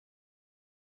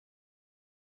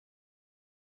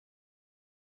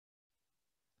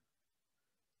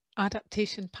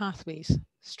Adaptation pathways,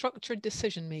 structured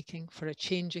decision-making for a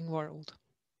changing world.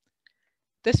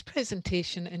 This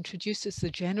presentation introduces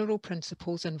the general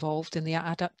principles involved in the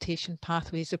adaptation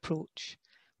pathways approach,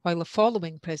 while the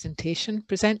following presentation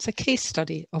presents a case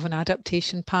study of an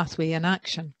adaptation pathway in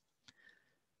action.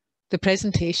 The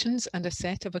presentations and a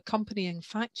set of accompanying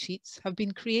fact sheets have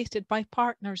been created by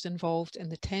partners involved in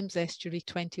the Thames Estuary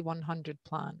 2100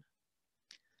 plan.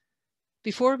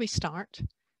 Before we start,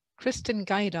 Kristen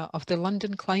Gaida of the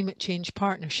London Climate Change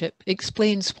Partnership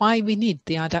explains why we need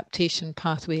the adaptation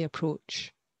pathway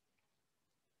approach.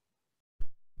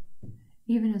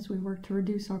 Even as we work to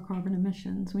reduce our carbon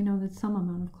emissions, we know that some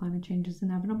amount of climate change is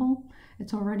inevitable.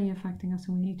 It's already affecting us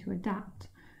and we need to adapt.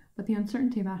 But the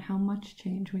uncertainty about how much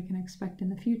change we can expect in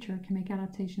the future can make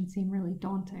adaptation seem really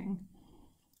daunting.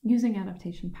 Using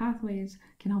adaptation pathways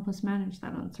can help us manage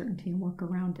that uncertainty and work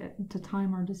around it to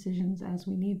time our decisions as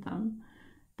we need them.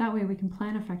 That way we can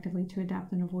plan effectively to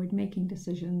adapt and avoid making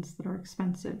decisions that are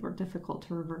expensive or difficult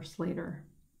to reverse later.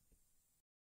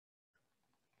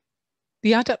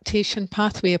 The adaptation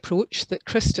pathway approach that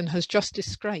Kristen has just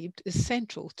described is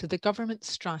central to the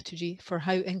government's strategy for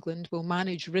how England will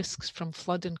manage risks from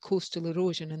flood and coastal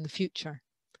erosion in the future.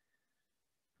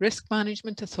 Risk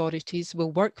management authorities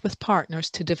will work with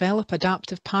partners to develop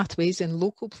adaptive pathways in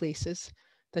local places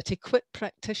that equip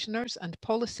practitioners and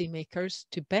policymakers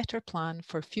to better plan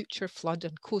for future flood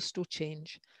and coastal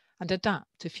change and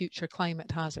adapt to future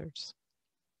climate hazards.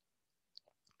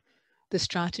 The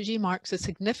strategy marks a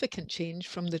significant change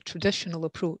from the traditional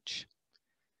approach.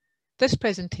 This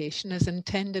presentation is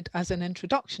intended as an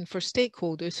introduction for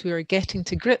stakeholders who are getting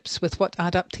to grips with what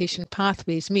adaptation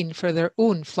pathways mean for their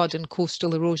own flood and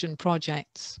coastal erosion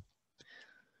projects.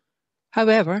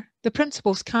 However, the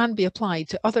principles can be applied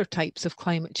to other types of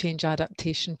climate change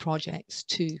adaptation projects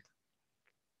too.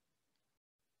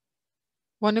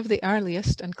 One of the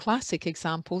earliest and classic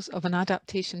examples of an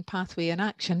adaptation pathway in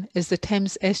action is the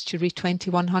Thames Estuary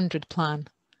 2100 plan.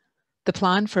 The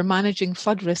plan for managing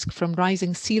flood risk from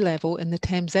rising sea level in the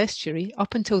Thames Estuary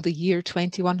up until the year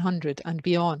 2100 and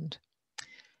beyond.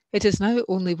 It is now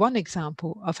only one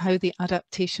example of how the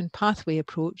adaptation pathway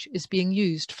approach is being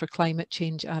used for climate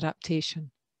change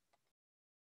adaptation.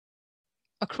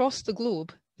 Across the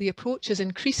globe, the approach is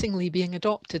increasingly being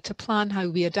adopted to plan how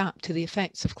we adapt to the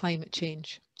effects of climate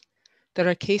change. There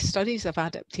are case studies of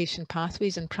adaptation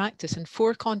pathways in practice in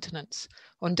 4 continents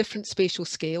on different spatial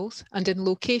scales and in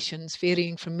locations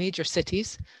varying from major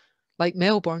cities like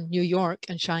Melbourne, New York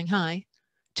and Shanghai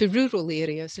to rural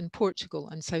areas in Portugal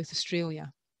and South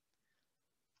Australia.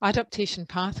 Adaptation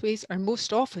pathways are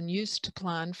most often used to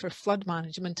plan for flood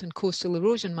management and coastal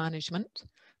erosion management,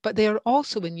 but they are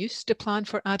also in use to plan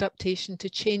for adaptation to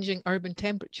changing urban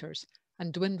temperatures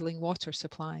and dwindling water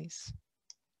supplies.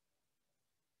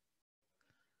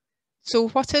 So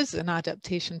what is an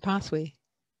adaptation pathway?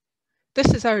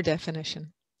 This is our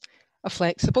definition: a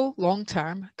flexible,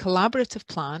 long-term, collaborative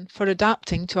plan for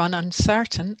adapting to an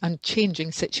uncertain and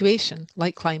changing situation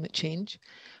like climate change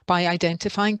by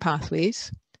identifying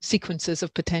pathways, sequences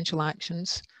of potential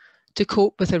actions to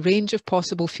cope with a range of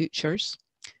possible futures,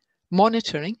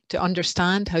 monitoring to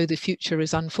understand how the future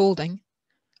is unfolding,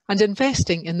 and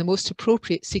investing in the most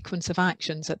appropriate sequence of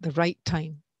actions at the right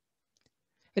time.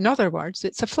 In other words,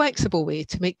 it's a flexible way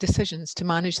to make decisions to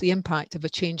manage the impact of a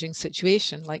changing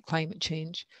situation like climate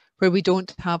change, where we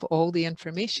don't have all the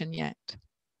information yet.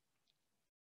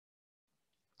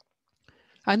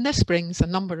 And this brings a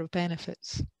number of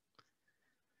benefits.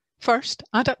 First,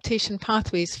 adaptation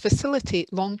pathways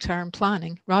facilitate long-term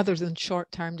planning rather than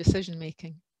short-term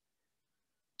decision-making.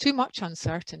 Too much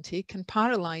uncertainty can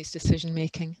paralyze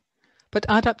decision-making, but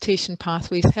adaptation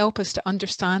pathways help us to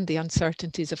understand the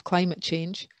uncertainties of climate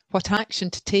change, what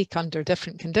action to take under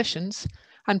different conditions,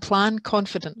 and plan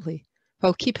confidently,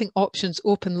 while keeping options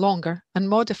open longer and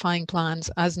modifying plans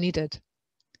as needed.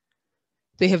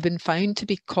 They have been found to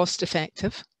be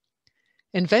cost-effective.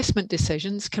 Investment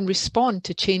decisions can respond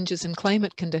to changes in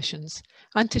climate conditions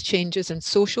and to changes in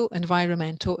social,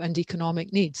 environmental, and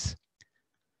economic needs.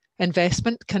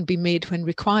 Investment can be made when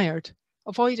required,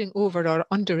 avoiding over or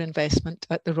underinvestment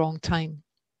at the wrong time.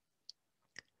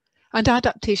 And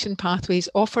adaptation pathways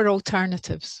offer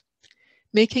alternatives,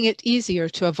 making it easier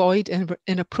to avoid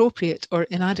inappropriate or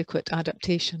inadequate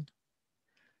adaptation.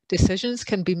 Decisions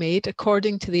can be made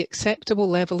according to the acceptable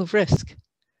level of risk,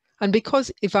 and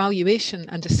because evaluation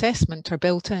and assessment are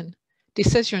built in,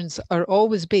 decisions are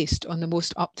always based on the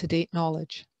most up-to-date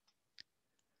knowledge.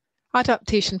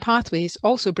 Adaptation pathways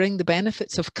also bring the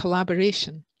benefits of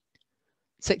collaboration.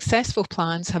 Successful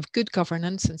plans have good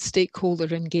governance and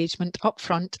stakeholder engagement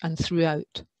upfront and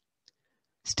throughout.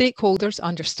 Stakeholders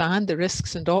understand the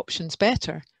risks and options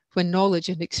better when knowledge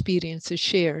and experience is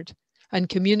shared, and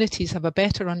communities have a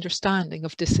better understanding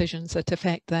of decisions that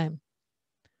affect them.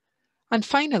 And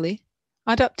finally,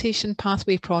 adaptation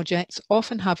pathway projects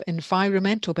often have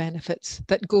environmental benefits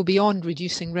that go beyond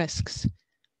reducing risks,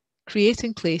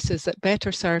 creating places that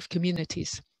better serve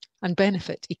communities and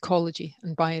benefit ecology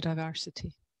and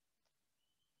biodiversity.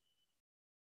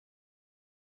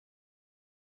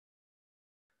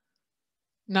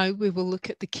 Now we will look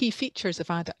at the key features of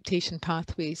adaptation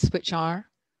pathways, which are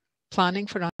planning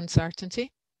for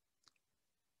uncertainty,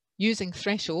 using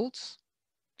thresholds,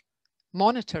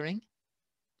 monitoring,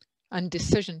 and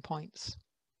decision points.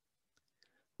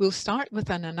 We'll start with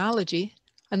an analogy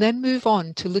and then move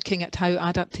on to looking at how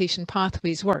adaptation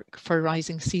pathways work for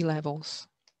rising sea levels.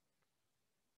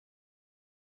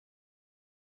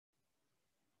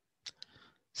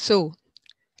 So,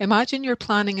 imagine you're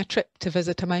planning a trip to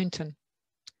visit a mountain.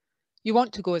 You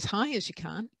want to go as high as you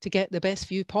can to get the best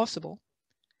view possible,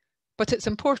 but it's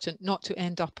important not to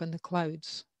end up in the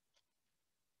clouds.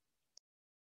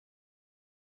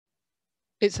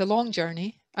 It's a long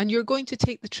journey and you're going to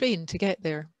take the train to get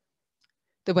there.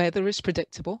 The weather is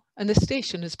predictable and the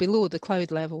station is below the cloud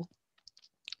level.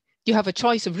 You have a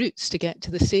choice of routes to get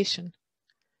to the station.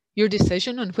 Your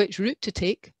decision on which route to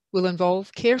take will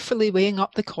involve carefully weighing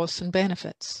up the costs and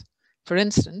benefits. For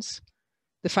instance,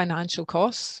 the financial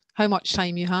costs, how much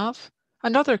time you have,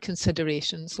 and other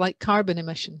considerations like carbon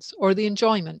emissions or the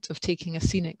enjoyment of taking a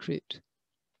scenic route.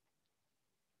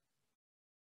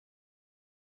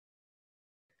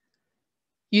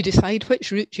 You decide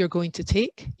which route you're going to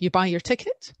take, you buy your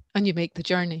ticket, and you make the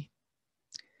journey.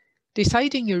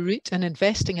 Deciding your route and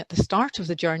investing at the start of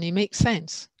the journey makes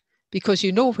sense because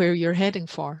you know where you're heading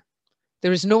for.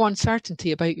 There is no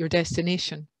uncertainty about your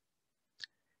destination.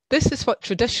 This is what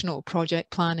traditional project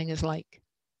planning is like.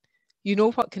 You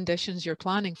know what conditions you're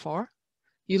planning for,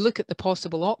 you look at the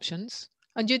possible options,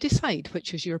 and you decide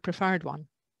which is your preferred one.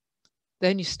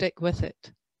 Then you stick with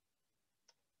it.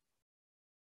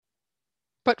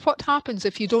 But what happens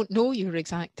if you don't know your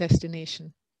exact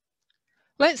destination?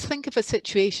 Let's think of a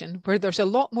situation where there's a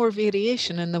lot more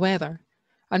variation in the weather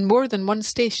and more than one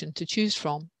station to choose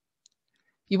from.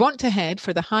 You want to head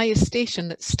for the highest station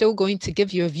that's still going to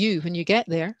give you a view when you get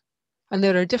there, and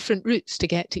there are different routes to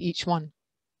get to each one.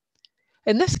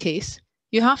 In this case,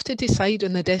 you have to decide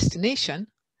on the destination,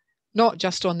 not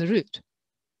just on the route.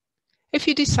 If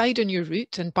you decide on your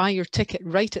route and buy your ticket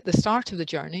right at the start of the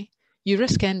journey, you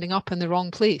risk ending up in the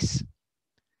wrong place.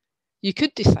 You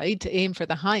could decide to aim for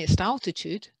the highest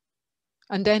altitude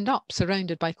and end up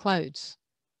surrounded by clouds.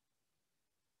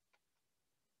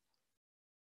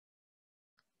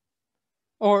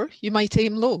 Or you might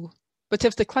aim low, but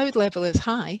if the cloud level is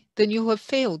high, then you'll have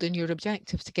failed in your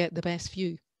objective to get the best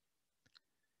view.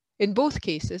 In both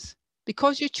cases,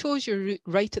 because you chose your route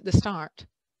right at the start,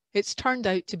 it's turned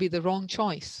out to be the wrong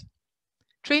choice.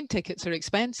 Train tickets are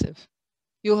expensive.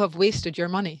 You'll have wasted your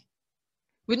money.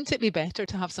 Wouldn't it be better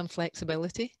to have some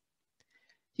flexibility?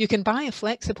 You can buy a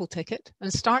flexible ticket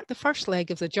and start the first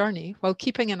leg of the journey while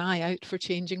keeping an eye out for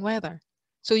changing weather,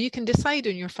 so you can decide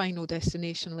on your final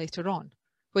destination later on,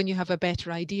 when you have a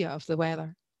better idea of the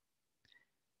weather.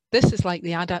 This is like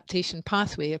the adaptation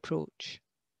pathway approach.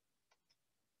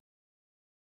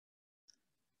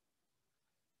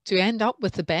 To end up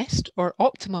with the best or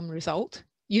optimum result,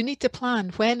 you need to plan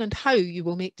when and how you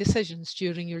will make decisions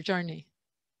during your journey.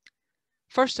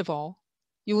 First of all,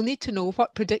 you will need to know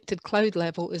what predicted cloud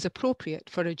level is appropriate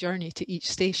for a journey to each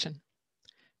station.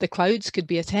 The clouds could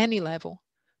be at any level,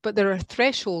 but there are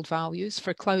threshold values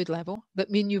for cloud level that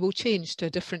mean you will change to a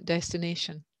different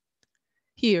destination.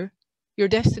 Here, your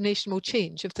destination will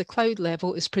change if the cloud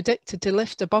level is predicted to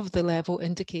lift above the level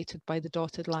indicated by the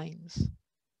dotted lines.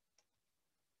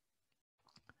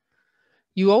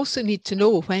 You also need to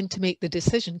know when to make the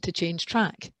decision to change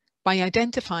track by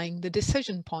identifying the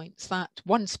decision points that,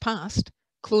 once passed,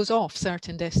 close off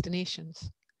certain destinations.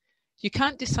 You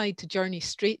can't decide to journey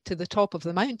straight to the top of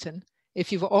the mountain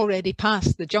if you've already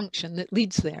passed the junction that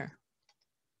leads there.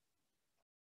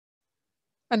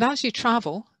 And as you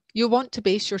travel, you'll want to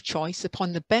base your choice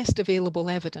upon the best available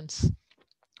evidence.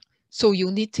 So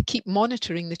you'll need to keep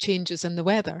monitoring the changes in the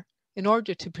weather in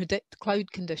order to predict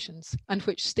cloud conditions and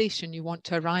which station you want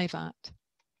to arrive at.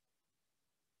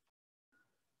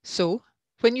 So,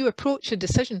 when you approach a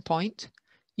decision point,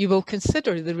 you will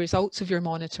consider the results of your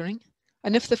monitoring,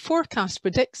 and if the forecast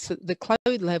predicts that the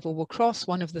cloud level will cross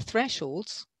one of the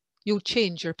thresholds, you'll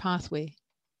change your pathway.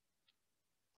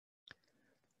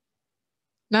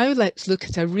 Now let's look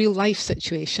at a real-life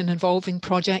situation involving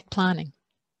project planning.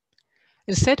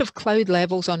 Instead of cloud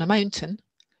levels on a mountain,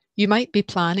 you might be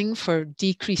planning for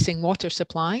decreasing water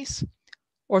supplies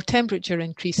or temperature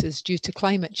increases due to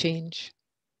climate change,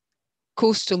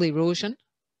 coastal erosion,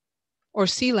 or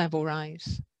sea level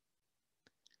rise.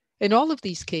 In all of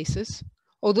these cases,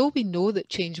 although we know that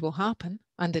change will happen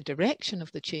and the direction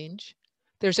of the change,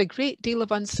 there's a great deal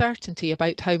of uncertainty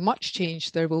about how much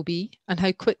change there will be and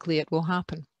how quickly it will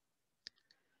happen.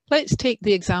 Let's take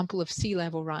the example of sea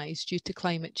level rise due to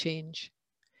climate change.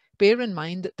 Bear in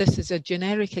mind that this is a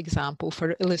generic example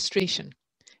for illustration.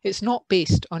 It's not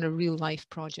based on a real-life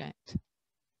project.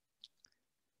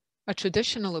 A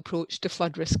traditional approach to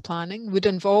flood risk planning would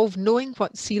involve knowing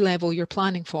what sea level you're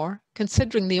planning for,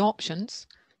 considering the options,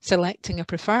 selecting a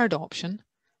preferred option,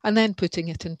 and then putting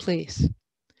it in place.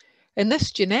 In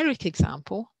this generic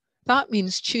example, that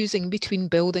means choosing between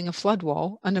building a flood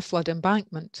wall and a flood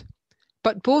embankment,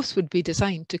 but both would be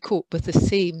designed to cope with the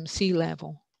same sea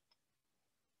level.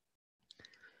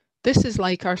 This is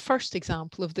like our first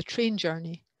example of the train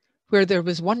journey, where there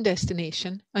was one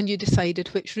destination and you decided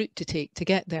which route to take to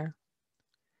get there.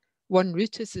 One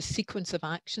route is the sequence of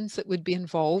actions that would be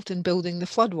involved in building the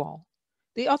flood wall.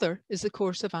 The other is the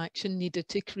course of action needed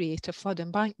to create a flood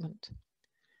embankment.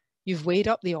 You've weighed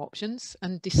up the options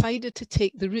and decided to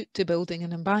take the route to building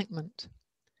an embankment.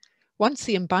 Once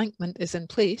the embankment is in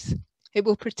place, it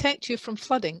will protect you from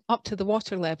flooding up to the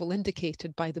water level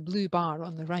indicated by the blue bar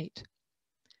on the right.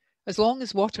 As long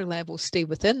as water levels stay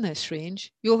within this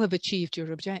range, you'll have achieved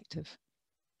your objective.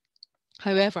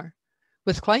 However,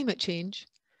 with climate change,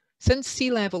 since sea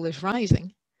level is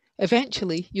rising,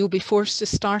 eventually you'll be forced to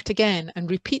start again and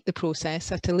repeat the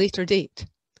process at a later date.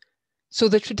 So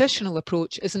the traditional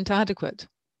approach isn't adequate.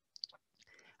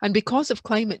 And because of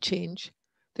climate change,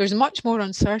 there's much more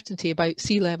uncertainty about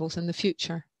sea levels in the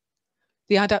future.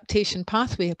 The adaptation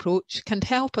pathway approach can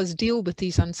help us deal with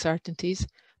these uncertainties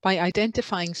by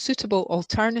identifying suitable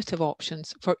alternative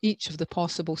options for each of the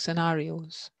possible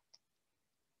scenarios.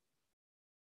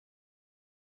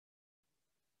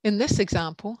 In this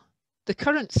example, the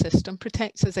current system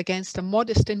protects us against a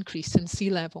modest increase in sea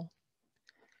level.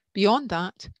 Beyond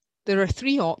that, there are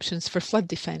three options for flood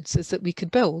defences that we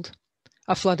could build: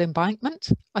 a flood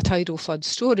embankment, a tidal flood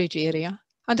storage area,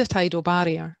 and a tidal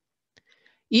barrier.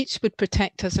 Each would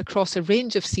protect us across a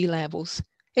range of sea levels,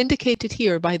 indicated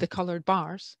here by the coloured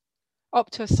bars, up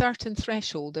to a certain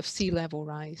threshold of sea level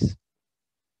rise.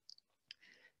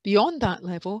 Beyond that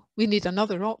level, we need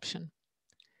another option.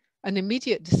 An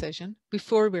immediate decision,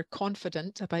 before we're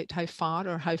confident about how far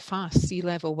or how fast sea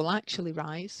level will actually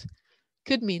rise,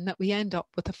 could mean that we end up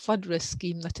with a flood risk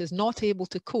scheme that is not able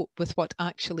to cope with what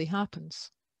actually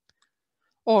happens.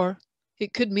 Or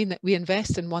it could mean that we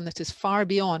invest in one that is far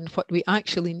beyond what we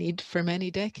actually need for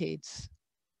many decades.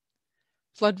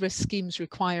 Flood risk schemes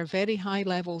require very high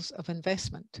levels of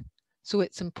investment, so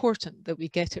it's important that we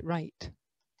get it right.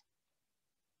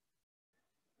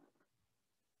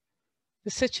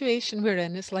 The situation we're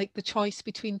in is like the choice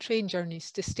between train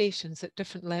journeys to stations at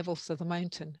different levels of the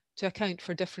mountain to account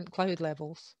for different cloud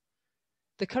levels.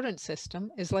 The current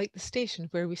system is like the station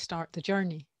where we start the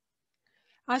journey.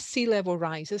 As sea level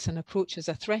rises and approaches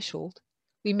a threshold,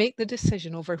 we make the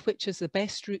decision over which is the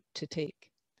best route to take,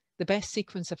 the best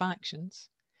sequence of actions,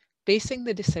 basing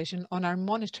the decision on our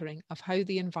monitoring of how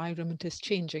the environment is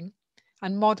changing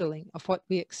and modelling of what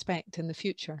we expect in the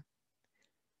future.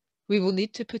 We will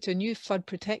need to put a new flood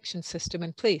protection system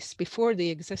in place before the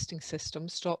existing system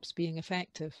stops being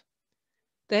effective.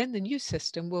 Then the new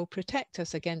system will protect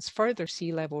us against further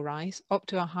sea level rise up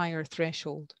to a higher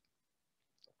threshold.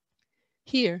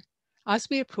 Here, as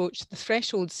we approach the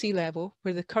threshold sea level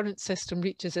where the current system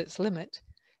reaches its limit,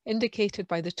 indicated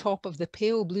by the top of the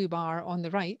pale blue bar on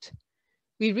the right,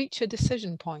 we reach a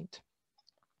decision point.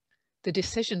 The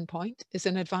decision point is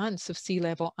in advance of sea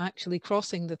level actually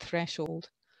crossing the threshold,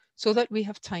 so that we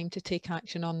have time to take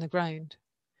action on the ground.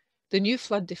 The new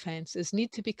flood defences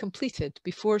need to be completed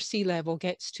before sea level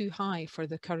gets too high for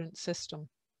the current system.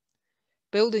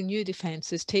 Building new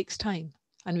defences takes time,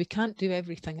 and we can't do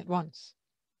everything at once.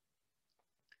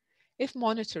 If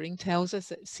monitoring tells us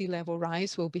that sea level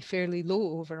rise will be fairly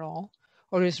low overall,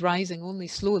 or is rising only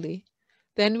slowly,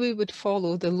 then we would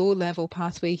follow the low-level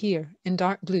pathway here in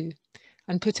dark blue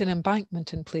and put an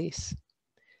embankment in place.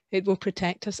 It will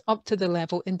protect us up to the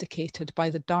level indicated by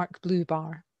the dark blue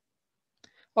bar.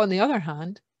 On the other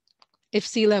hand, if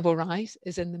sea level rise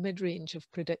is in the mid-range of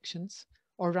predictions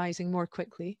or rising more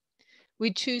quickly,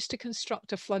 we'd choose to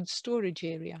construct a flood storage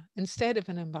area instead of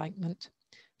an embankment,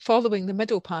 following the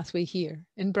middle pathway here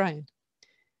in brown.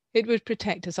 It would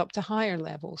protect us up to higher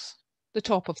levels, the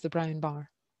top of the brown bar.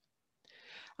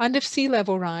 And if sea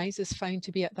level rise is found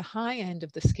to be at the high end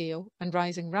of the scale and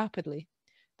rising rapidly,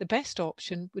 the best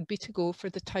option would be to go for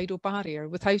the tidal barrier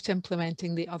without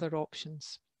implementing the other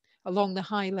options, along the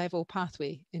high level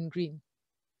pathway in green.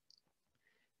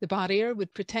 The barrier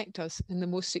would protect us in the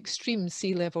most extreme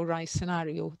sea level rise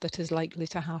scenario that is likely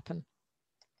to happen.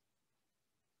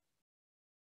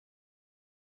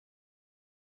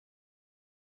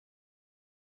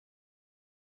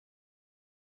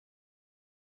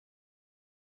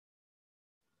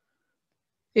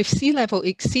 If sea level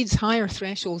exceeds higher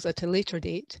thresholds at a later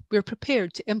date, we're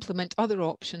prepared to implement other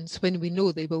options when we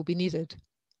know they will be needed.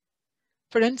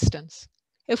 For instance,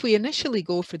 if we initially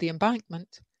go for the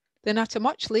embankment, then at a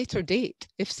much later date,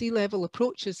 if sea level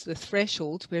approaches the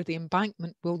threshold where the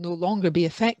embankment will no longer be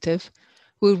effective,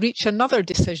 we'll reach another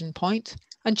decision point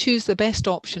and choose the best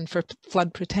option for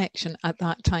flood protection at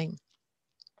that time.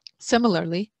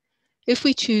 Similarly, if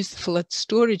we choose the flood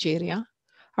storage area,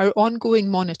 our ongoing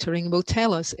monitoring will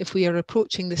tell us if we are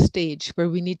approaching the stage where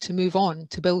we need to move on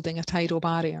to building a tidal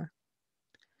barrier.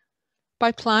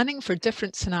 By planning for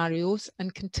different scenarios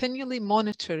and continually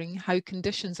monitoring how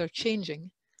conditions are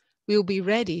changing, we'll be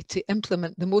ready to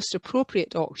implement the most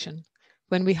appropriate option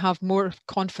when we have more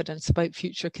confidence about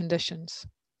future conditions.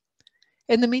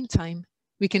 In the meantime,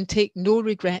 we can take no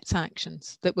regrets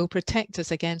actions that will protect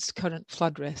us against current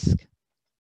flood risk.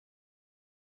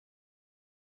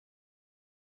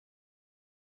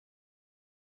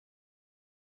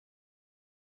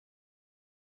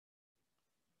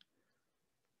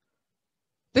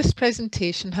 This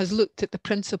presentation has looked at the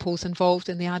principles involved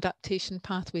in the adaptation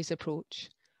pathways approach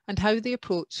and how the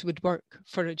approach would work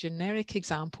for a generic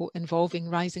example involving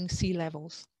rising sea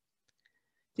levels.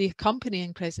 The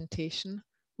accompanying presentation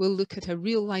will look at a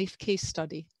real-life case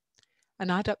study, an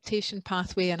adaptation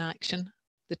pathway in action,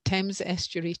 the Thames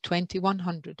Estuary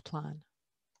 2100 plan.